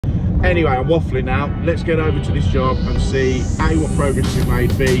Anyway, I'm waffling now. Let's get over to this job and see A, what progress we've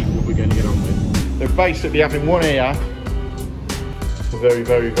made, B, what we're going to get on with. They're basically having one here, a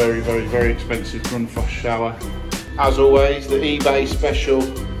very expensive Grundfos shower. As always, the eBay special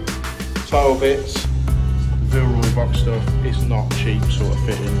tile bits. Vilroy box stuff is not cheap sort of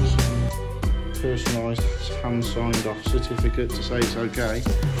fittings. Personalised, hand signed off certificate to say it's okay.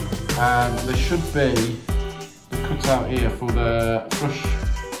 And there should be the cutout here for the flush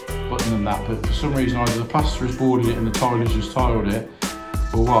button and that, but for some reason either the plaster has boarded it and the tile has just tiled it,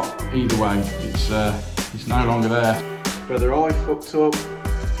 or what. Either way, it's no longer there. Whether I fucked up,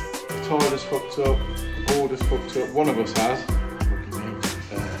 the tile has fucked up, the board has fucked up, one of us has.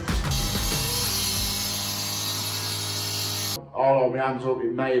 I'll hold my hands up,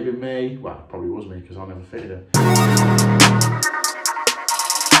 it may have been me. Well, it probably was me because I never fitted it.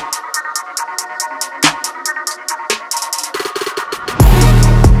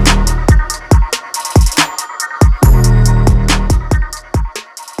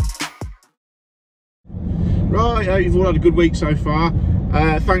 Right, I hope you've all had a good week so far.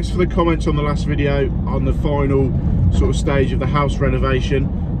 Thanks for the comments on the last video on the final sort of stage of the house renovation.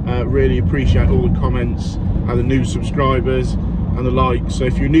 Really appreciate all the comments and the new subscribers and the likes. So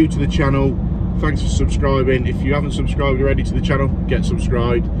if you're new to the channel, thanks for subscribing. If you haven't subscribed already to the channel, get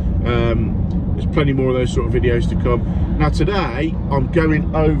subscribed. There's plenty more of those sort of videos to come. Now today I'm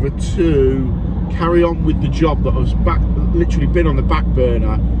going over to carry on with the job that I was literally been on the back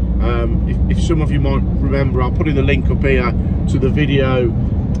burner. If some of you might remember, I'll put in the link up here to the video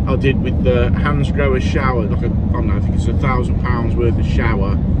I did with the Hansgrohe shower, like I don't know, I think it's £1,000 worth of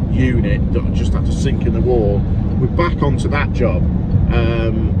shower unit that I just had to sink in the wall. We're back onto that job,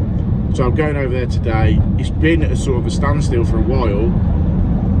 so I'm going over there today. It's been at a sort of a standstill for a while,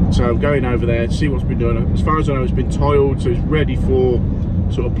 so I'm going over there to see what's been done. As far as I know, it's been tiled, so it's ready for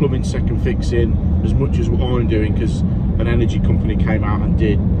sort of plumbing second fixing as much as what I'm doing, because an energy company came out and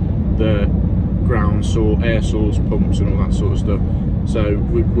did the ground saw, air source pumps and all that sort of stuff. So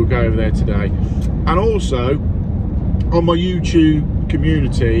we'll go over there today. And also on my YouTube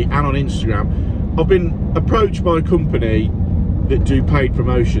community and on Instagram, I've been approached by a company that do paid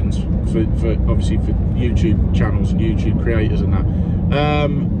promotions for obviously for YouTube channels and YouTube creators and that.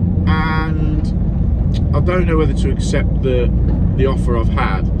 And I don't know whether to accept the offer I've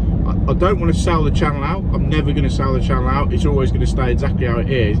had. I don't want to sell the channel out. I'm never going to sell the channel out. It's always going to stay exactly how it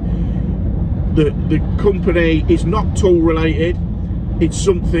is. The company is not tool related. It's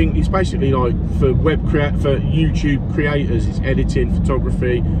something, it's basically like for YouTube creators. It's editing,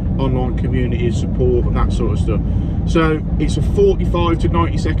 photography, online community support and that sort of stuff. So it's a 45 to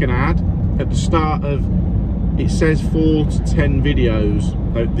 90 second ad at the start of, it says 4 to 10 videos,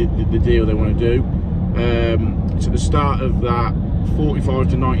 the deal they want to do. It's at the start of that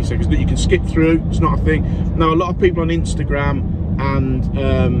 45 to 90 seconds that you can skip through. It's not a thing. Now a lot of people on Instagram and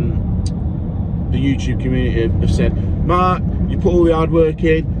the YouTube community have said, Mark, you put all the hard work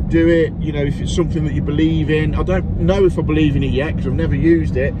in, do it, you know, if it's something that you believe in. I don't know if I believe in it yet because I've never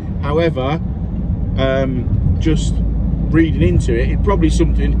used it. However, just reading into it, it probably is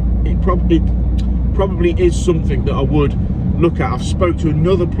something that I would look at. I've spoke to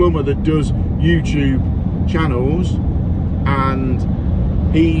another plumber that does YouTube channels, and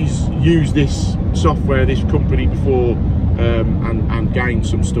he's used this software, this company before, and gained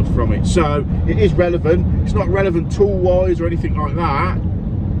some stuff from it. So it is relevant. It's not relevant tool wise or anything like that,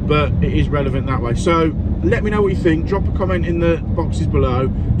 but it is relevant that way. So let me know what you think. Drop a comment in the boxes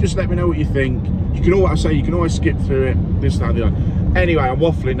below. Just let me know what you think. You can always skip through it, this, that, and the other. Anyway, I'm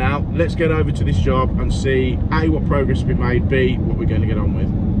waffling now. Let's get over to this job and see A, what progress has been made, B, what we're going to get on with.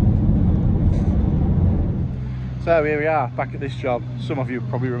 So here we are, back at this job. Some of you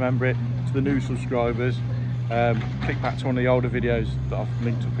probably remember it. To the new subscribers, click back to one of the older videos that I've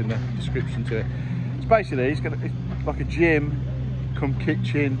linked up in the description to it. It's basically, it's like a gym, come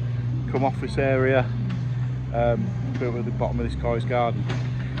kitchen, come office area, built at the bottom of this guy's garden.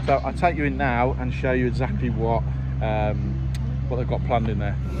 So I'll take you in now and show you exactly what they've got planned in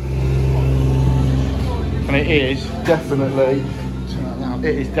there. And it is definitely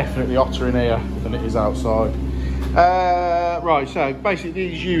hotter in here than it is outside. Right, so basically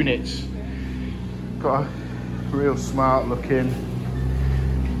these units got a real smart looking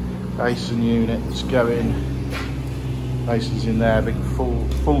basin unit that's going. Basin's in there, big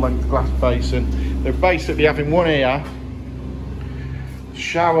full length glass basin. They're basically having one here.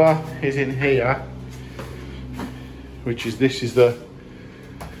 Shower is in here, which is the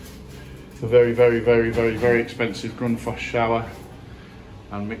very expensive Grundfos shower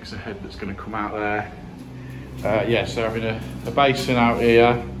and mixer head that's going to come out there. Yeah, so having a basin out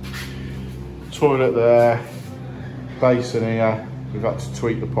here, toilet there, basin here. We've had to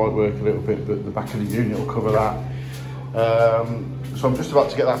tweak the pipe work a little bit, but the back of the unit will cover that. So I'm just about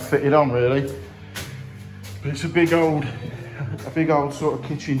to get that fitted on really. But it's a big old sort of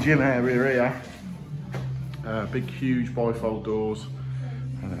kitchen gym area here. Big huge bifold doors,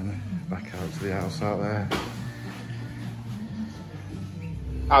 and then back out to the house out there.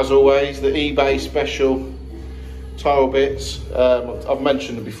 As always, the eBay special tile bits. I've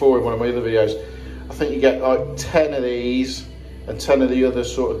mentioned them before in one of my other videos. I think you get like 10 of these and 10 of the other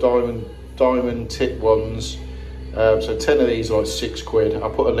sort of diamond tip ones. So 10 of these are like £6. I'll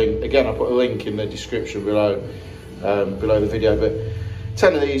put a link, again, I'll put a link in the description below the video, but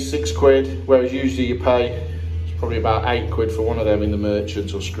 10 of these, £6, whereas usually you pay probably about £8 for one of them in the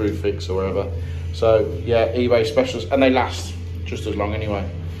Merchants or Screwfix or wherever. So yeah, eBay specials, and they last just as long anyway.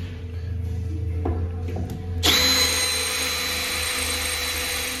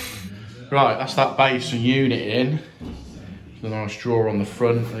 Right, that's that basin unit in. There's a nice drawer on the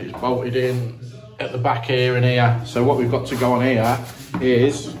front, and it's bolted in at the back here and here. So what we've got to go on here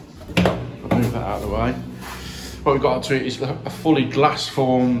is, I'll move that out of the way. What we've got to do is a fully glass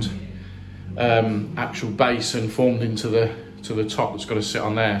formed actual basin formed into the top that's got to sit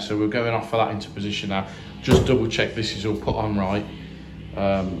on there. So we're going off for that into position now. Just double check this is all put on right,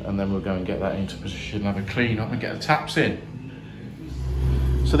 and then we'll go and get that into position, have a clean up and get the taps in.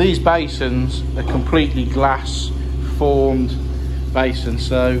 So these basins are completely glass formed basins,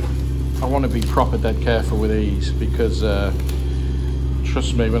 so I want to be proper dead careful with these because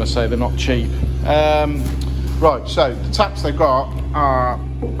trust me when I say they're not cheap. Right, so the taps they've got are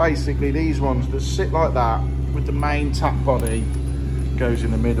basically these ones that sit like that with the main tap body goes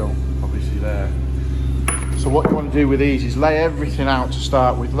in the middle, obviously there. So what you want to do with these is lay everything out to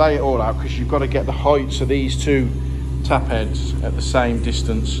start with, lay it all out, because you've got to get the heights of these two tap heads at the same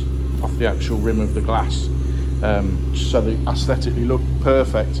distance off the actual rim of the glass, so they aesthetically look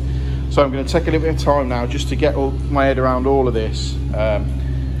perfect. So I'm going to take a little bit of time now just to get my head around all of this,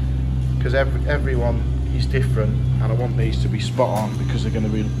 because everyone is different, and I want these to be spot on because they're going to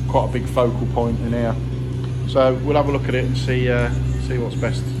be quite a big focal point in here. So we'll have a look at it and see what's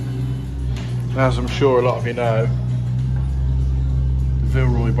best. As I'm sure a lot of you know, the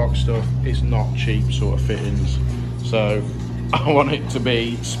Vilroy box stuff is not cheap sort of fittings. So I want it to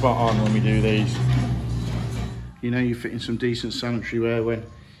be spot on when we do these. You know you're fitting some decent sanitary ware when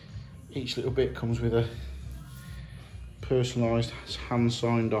each little bit comes with a personalised, hand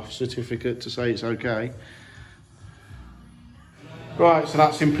signed off certificate to say it's okay. Right, so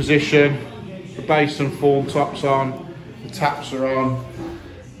that's in position. The basin form top's on, the taps are on,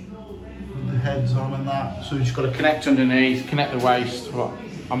 the head's on and that. So we've just got to connect underneath, connect the waste. Well,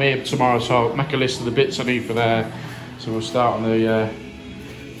 I'm here tomorrow, so I'll make a list of the bits I need for there. So we'll start on the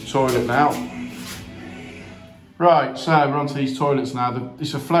toilet now. Right, so we're onto these toilets now.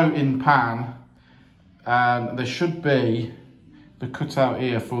 It's a floating pan, and there should be the cutout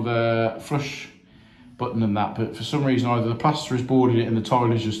here for the flush button and that, but for some reason either the plasterer's boarded it and the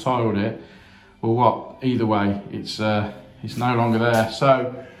tiler's just tiled it, or what. Either way, it's no longer there.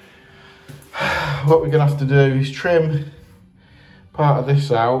 So what we're gonna have to do is trim part of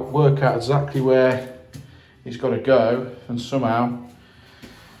this out, work out exactly where it's got to go, and somehow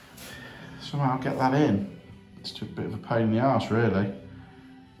get that in. It's just a bit of a pain in the arse really,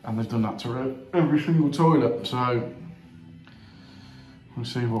 and they've done that to every single toilet, so we'll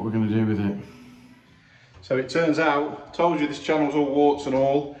see what we're going to do with it. So it turns out, I told you this channel's all warts and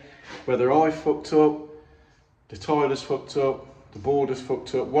all. Whether I fucked up, the toilet's fucked up, the boarder's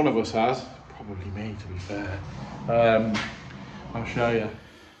fucked up, one of us has, probably me to be fair. I'll show you.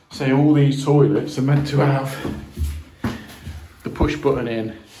 So all these toilets are meant to have the push button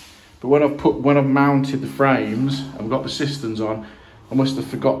in, but when I've mounted the frames and got the cisterns on, I must have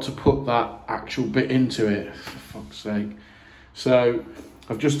forgot to put that actual bit into it, for fuck's sake. So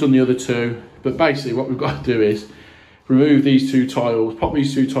I've just done the other two, but basically what we've got to do is remove these two tiles, pop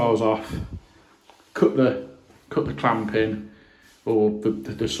these two tiles off, cut the clamp in, or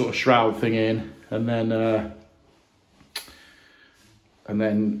the sort of shroud thing in, and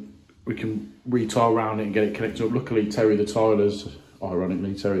then we can retile around it and get it connected up. Luckily Terry the tiler's,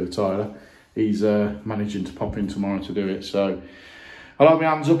 ironically Terry the tiler, he's managing to pop in tomorrow to do it. So I'll have my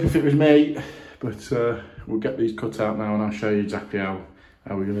hands up if it was me, but we'll get these cut out now and I'll show you exactly how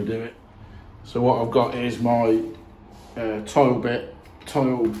we're going to do it. So what I've got is my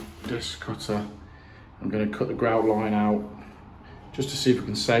tile disc cutter. I'm going to cut the grout line out just to see if we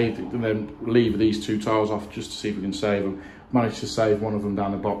can save it, and then leave these two tiles off just to see if we can save them. Managed to save one of them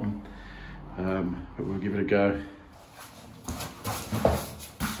down the bottom, but we'll give it a go.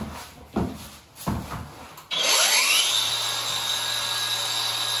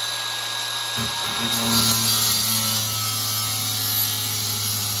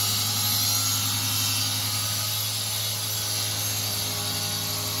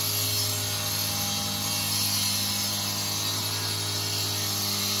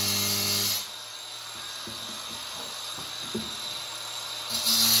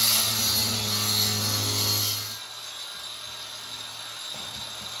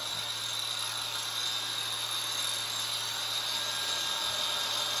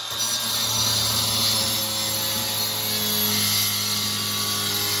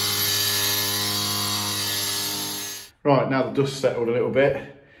 now the dust settled a little bit,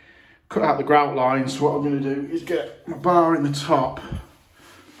 cut out the grout lines. So what I'm going to do is get my bar in the top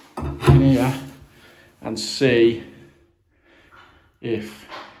in here and see if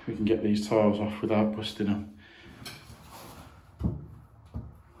we can get these tiles off without busting them.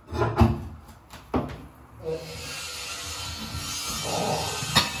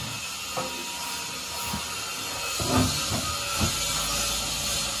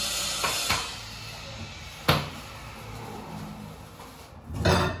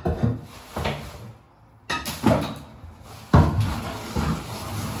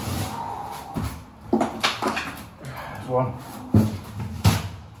 One.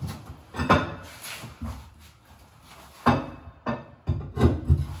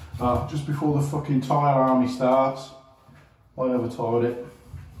 Just before the fucking tile army starts, I never tied it.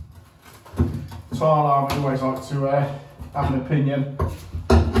 Tile army always like to have an opinion.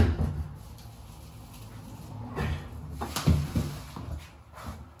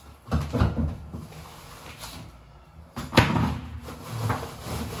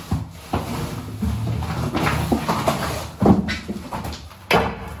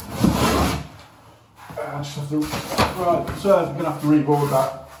 Right, so I'm going to have to reboard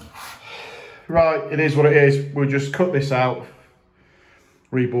that. Right, it is what it is. We'll just cut this out,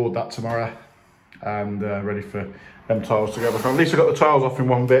 reboard that tomorrow, and ready for them tiles to go back on. At least I got the tiles off in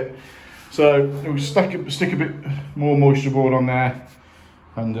one bit. So we'll stick a bit more moisture board on there,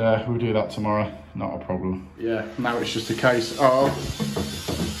 and we'll do that tomorrow. Not a problem. Yeah, now it's just a case of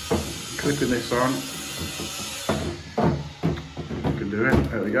clipping this on. You can do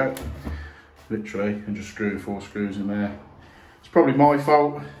it. There we go. Literally, and just screw 4 screws in there. It's probably my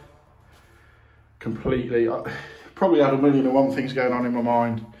fault completely. I probably had 1,000,001 things going on in my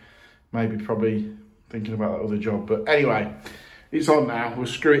mind, maybe probably thinking about that other job, but anyway, it's on now. We'll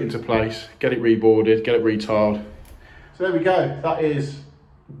screw it into place, get it reboarded, get it retiled. So there we go. That is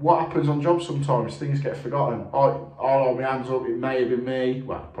what happens on jobs sometimes. Things get forgotten. I'll hold my hands up. It may have been me.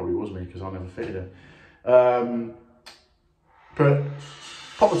 Well, it probably was me because I never fitted it. But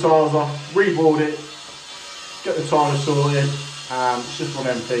pop the tiles off, reboard it, get the tile sorted, and it's just one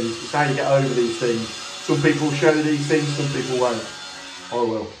of them things. It's how you get over these things. Some people show these things, some people won't. I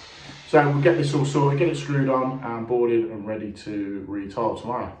will. So we'll get this all sorted, get it screwed on and boarded and ready to retile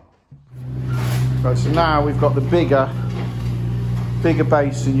tomorrow. Right, so now we've got the bigger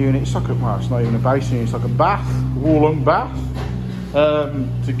basin unit. It's like a, well, it's not even a basin unit, it's like a bath, wall-hung bath,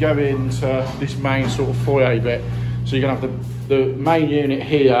 to go into this main sort of foyer bit. So you're gonna have the main unit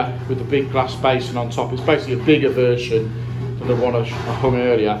here with the big glass basin on top. It's basically a bigger version than the one I hung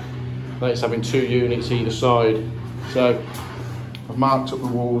earlier. Then it's having 2 units either side. So I've marked up the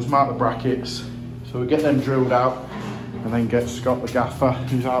walls, marked the brackets. So we'll get them drilled out and then get Scott the gaffer,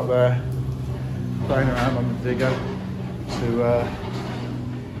 who's out there playing around on the digger, to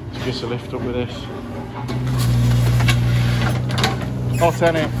just a lift up with this. Hot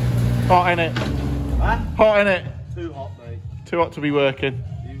innit? Hot innit? Huh? Hot innit? Too hot, mate. Too hot to be working.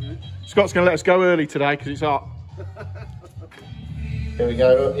 Scott's going to let us go early today because it's hot. Here we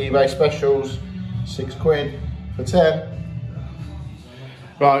go, eBay specials, £6 for 10.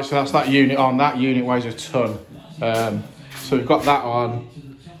 Right, so that's that unit on. That unit weighs a ton. So we've got that on,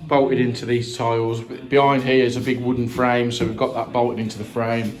 bolted into these tiles. Behind here is a big wooden frame, so we've got that bolted into the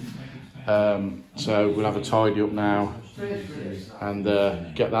frame. So we'll have a tidy up now and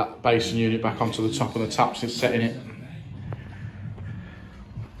get that basin unit back onto the top of the taps and setting it.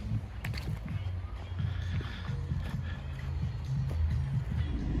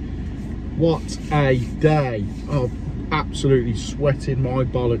 What a day. I've absolutely sweating my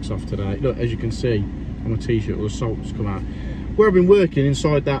bollocks off today. Look, as you can see on my t-shirt, all the salt has come out. Where I've been working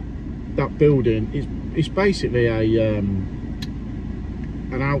inside that building, it's basically a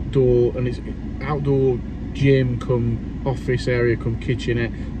an outdoor, and it's outdoor gym come office area come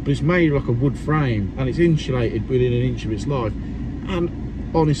kitchenette, but it's made like a wood frame and it's insulated within an inch of its life.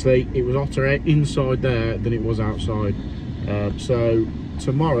 And honestly, it was hotter inside there than it was outside. So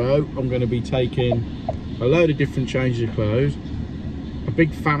tomorrow I'm going to be taking a load of different changes of clothes, a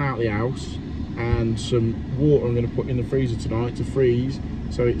big fan out the house, and some water I'm going to put in the freezer tonight to freeze,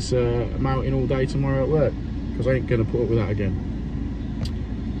 so it's melting all day tomorrow at work, because I ain't going to put up with that again.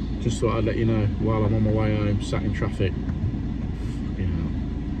 Just thought I'd let you know while I'm on my way home, sat in traffic. Fucking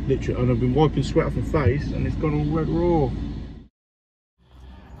hell. Literally, and I've been wiping sweat off my face and it's gone all red raw.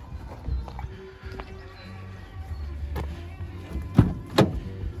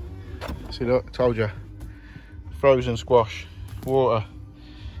 See, look, I told you. Frozen squash, water,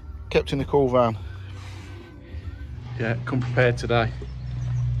 kept in the cool van. Yeah, come prepared today.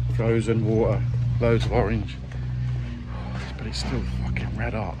 Frozen water, loads of orange. but it's still fucking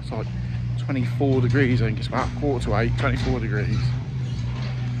red hot. It's like 24 degrees, I think it's about 7:45, 24 degrees.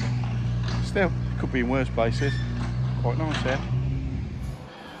 Still, could be in worse places. Quite nice here.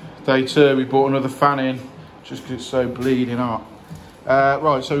 Day 2, we bought another fan in, just because it's so bleeding hot.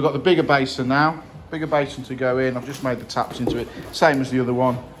 Right, so we've got the bigger basin now. Bigger basin to go in. I've just made the taps into it, same as the other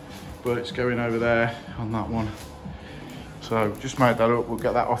one, but it's going over there on that one. So just made that up, we'll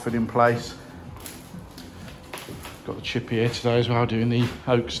get that offered in place. Got the chippy here today as well, doing the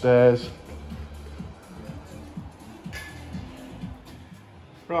oak stairs.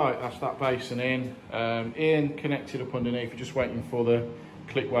 Right, that's that basin in. In, connected up underneath, we're just waiting for the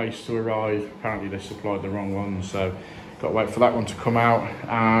click waste to arrive. Apparently they supplied the wrong one, so got to wait for that one to come out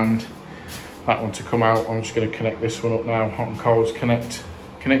and that one to come out. I'm just going to connect this one up now. Hot and cold's connected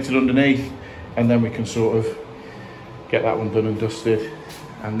underneath, and then we can sort of get that one done and dusted.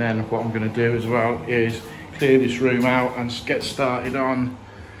 And then what I'm going to do as well is clear this room out and get started on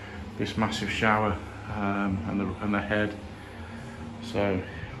this massive shower and the head. So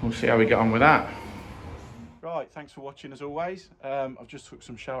we'll see how we get on with that. Right, thanks for watching as always. I've just took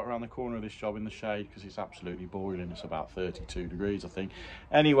some shelter around the corner of this job in the shade because it's absolutely boiling. It's about 32 degrees, I think.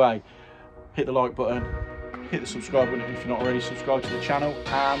 Anyway, hit the like button, hit the subscribe button if you're not already subscribed to the channel,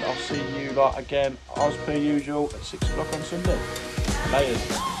 and I'll see you lot again as per usual at 6 o'clock on Sunday.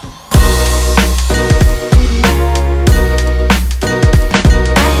 Later.